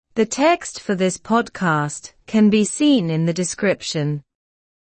The text for this podcast can be seen in the description.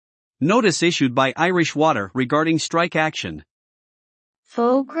 Notice issued by Irish Water regarding strike action.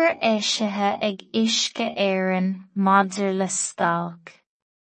 Fógra éisithe ag uisce éireann maidir le stailc.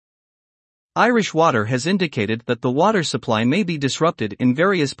 Irish Water has indicated that the water supply may be disrupted in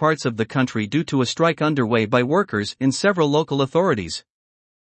various parts of the country due to a strike underway by workers in several local authorities.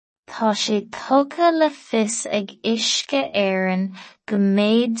 Tá sé tugadh le fios ag uisce éireann go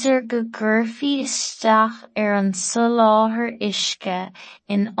méidir go gcuirfí isteach ar an soláthar uisce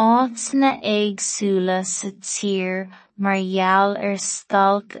in áit na éagsúla sa tír mar gheall ar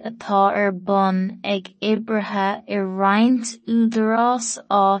stailc atá ar bun ag oibrithe i roinnt údarás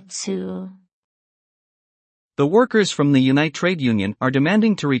áitiúil. The workers from the Unite Trade Union are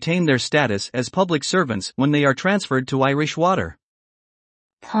demanding to retain their status as public servants when they are transferred to Irish Water.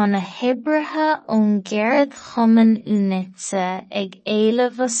 Tá na hoibrithe ón ghearad Chumann Únite ag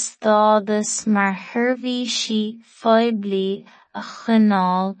éileamh stádas mar thuirfísí poiblí a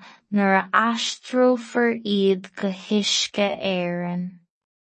choinneáil nuair a aistreofar iad go huisce éireann.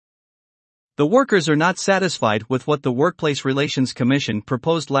 The workers are not satisfied with what the Workplace Relations Commission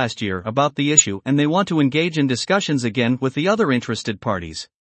proposed last year about the issue and they want to engage in discussions again with the other interested parties.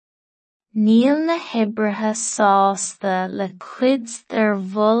 Níl na hoibrithe sásta le cuid ar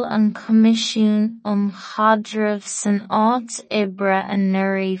bhol an Comisiún chaidreamh san áit oibre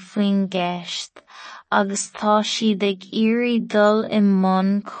anuraidh faoin gceist, agus tá siad ag iarraidh dul i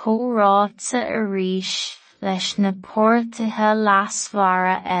mbun comhráite arís leis na pórtaithe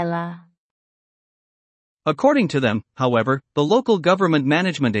lasmhara eile. According to them, however, the local government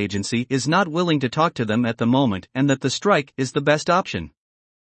management agency is not willing to talk to them at the moment and that the strike is the best option.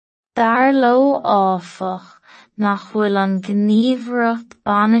 Dar leo áfach nach bhfuil an gníomhaireacht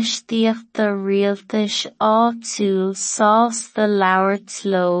banistíochta rialtais áitiúil sásta labhairt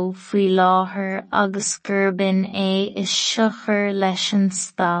leo faoi láthair agus gurbin é is siochar leis an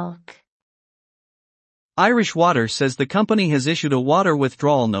stailc. Irish Water says the company has issued a water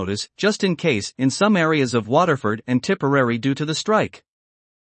withdrawal notice just in case in some areas of Waterford and Tipperary due to the strike.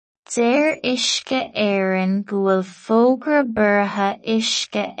 Deir uisce éireann go bhfuil fógra beartha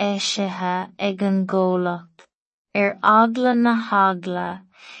uisce éisithe ag an gcomhlacht, ar agla na hagla,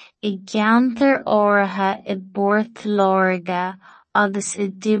 i gceantar áirithe i bport láirge agus i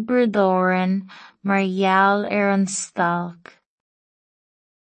dtibreadoireann mar gheall ar an stailc.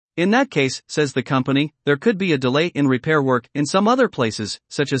 In that case, says the company, there could be a delay in repair work in some other places,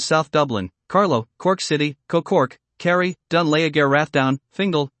 such as South Dublin, Carlow, Cork City, Cork, Kerry, Dunleagar Rathdown,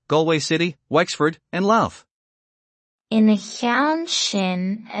 Fingal, Galway City, Wexford, and Louth. Ina cheann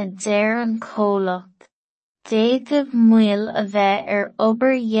sin a deir an comhlacht, d'fhéadfadh maol a bheith ar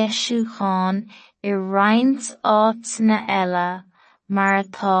obair Yeisiúcháin i roinnt áit na eile, mar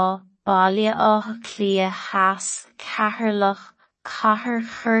atá baile ácha clia theas cathairleach cathair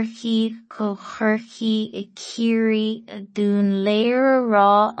chorcaí go chorcaí i cíoraí a dún léir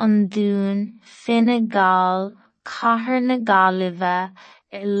rá an dún Fine Gael cathair na Gaillimhe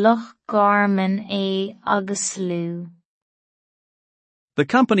i Loch Garman é agus Lú. The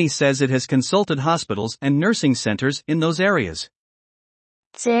company says it has consulted hospitals and nursing centers in those areas.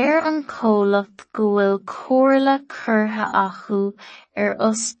 Deir an comhlacht go bhfuil comhairle curtha acu ar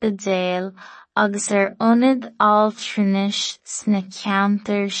ospidéal agus ar ionad altrúnais sna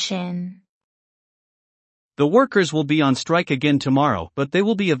ceantar sin. The workers will be on strike again tomorrow, but they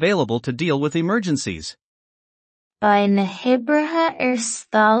will be available to deal with emergencies. Ba na hoibrithe ar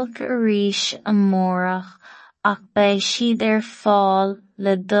stailc arís amórach ach ba siad ar fáil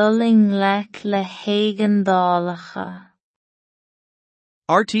le dul inglech le héigeandálacha.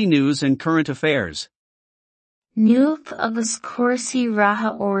 RT News and Current Affairs. Nuacht agus cuasaí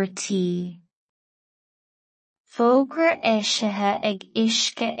ratha ortaí. Fógra éisithe ag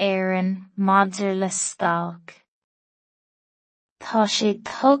uisce éireann maidir le stailc. Tá sé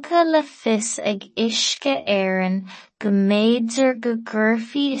tugadh le fios ag uisce éireann go méidir go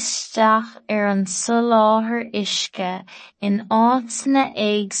gcuirfí isteach ar an soláthar uisce in áit na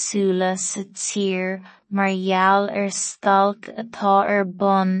éagsúla sa tír mar gheall ar stailc atá ar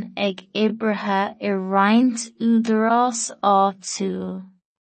bun ag oibrithe i roinnt údarás áitiúil.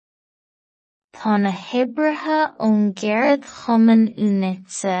 Tá na hoibrithe ón ghearad Chumann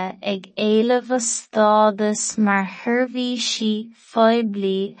Únite ag éileamh stádas mar thuirfísí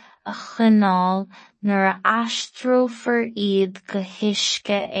poiblí a choinneáil nuair a aistreofar iad go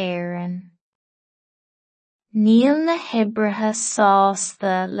huisce éireann. Níl na hoibrithe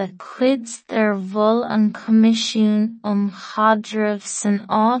sásta le cuid ar bhol an Comisiún chaidreamh san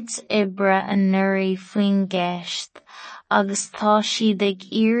áit oibre anuraidh faoin gceist, agus tá siad ag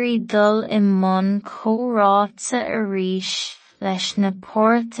iarraidh dul I mbun comhráite arís leis na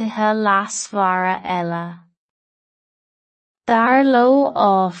pórtaithe lasmhaire eile. D'arló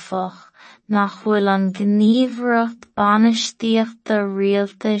áfach nach bhfuil an gníomhaireacht bainistíochta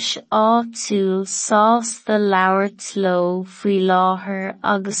rialtais áitiúil sásta labhairt leo faoi láthair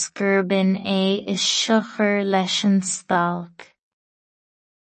agus gurbin is siochar leis an stalc.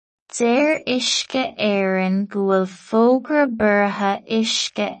 Deir uisce Éireann go bhfuil fógra beartha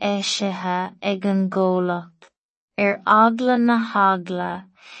uisce éisithe ag an gcomhlacht, agla na hagla,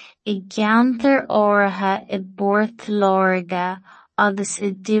 I gceantar áirithe I bport láirge agus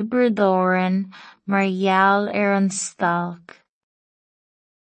I dtibreadoireann mar gheall an stalc.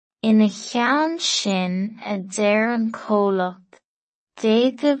 Ina cheann sin deir an comhlacht,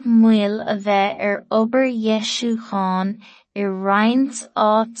 d'fhéadfadh maol a bheith obair Iesúchán I roinnt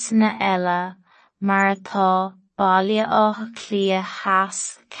áiteanna eile mar atá baile ácha clia theas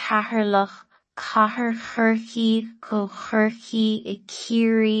cathairleach cathair chorcaí go chorcaí I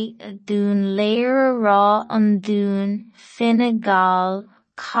cíoraí a dún léir rá an dún Fine Gael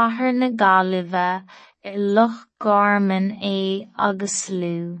cathair na Gaillimhe I Loch Garman agus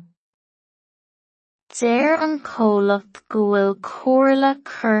Lú. Deir an comhlacht go bhfuil comhairle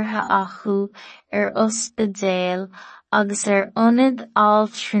curtha acu ospidéal agus ionad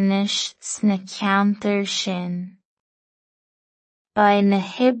altrúnais sna ceantar sin. Ba na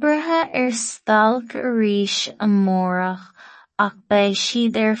hoibrithe stalc arís amórach ach ba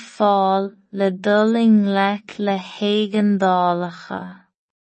siad fáil le dul inglaic le héigeandálacha.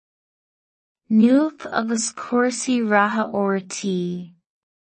 Nuacht agus cuasaí ratha ortaí.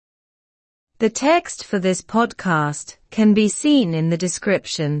 The text for this podcast can be seen in the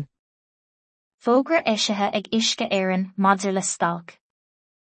description. Fógra éisithe ag uisce Éireann maidir le stalc.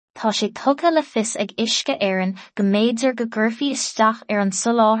 Tá sé tugadh le fios ag uisce Éireann go méidir go gcuirfí isteach an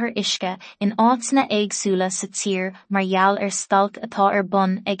soláthar uisce in áiteanna éagsúla sa tír mar gheall stalc atá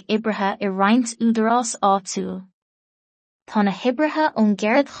bun ag oibrithe I roinnt údarás áitiúil. Tá na hoibrithe ón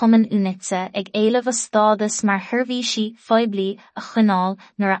gceard chumann únite ag éileamh a stádas mar thuirmhísí fhoiblí a choinneáil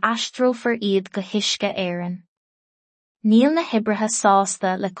nuair a astrófar iad go huisce Éireann. Níl na hoibrithe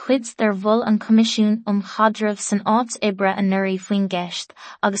sásta le cuid bhfuil an comisiún chadramh san áit oibre a nuirí faoin gceist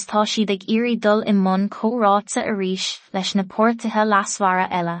agus tá siad ag iarraidh dul I mbun comhráite arís leis na pórtaithe lasmhaire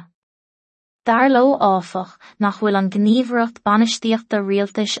eile. D'arló áfach nach bhfuil an gníomhaireacht bainistíochta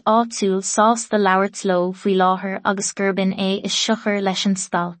rialtais áitiúil sásta labhairt leo faoi láthair agus gurbin is siochar leis an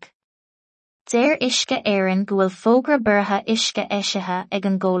stalc. Deir uisce Éireann go bhfuil fógra beartha uisce éisithe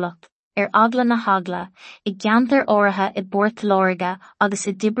ag an gcomhlacht, agla na hagla, I gceantar áirithe I bport láirge agus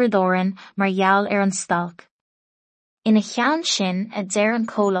I dtibreadoireann mar gheall an stalc. Ina cheann sin deir an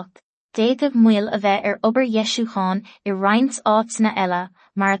comhlacht, d'fhéadfadh maol a bheith obair Iesúchán I roinnt áiteanna eile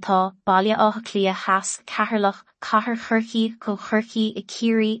mar atá baile ácha clia theas cathairleach cathair chorcaí go chorcaí I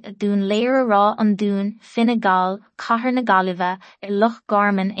cíoraí a dún léir rá an dún Fine Gael cathair na Gaillimhe I Loch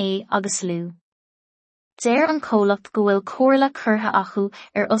Garman agus Lú. Deir an comhlacht go bhfuil comhairle curtha acu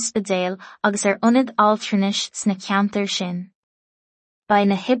ospidéal agus ionad altrúnais sna ceantar sin. Ba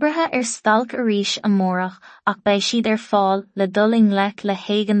na hoibrithe stalc arís amórach ach ba siad fáil le dul inglaic le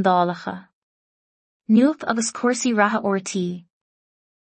héigeandálacha. Nuacht agus cuasaí ratha ortaí.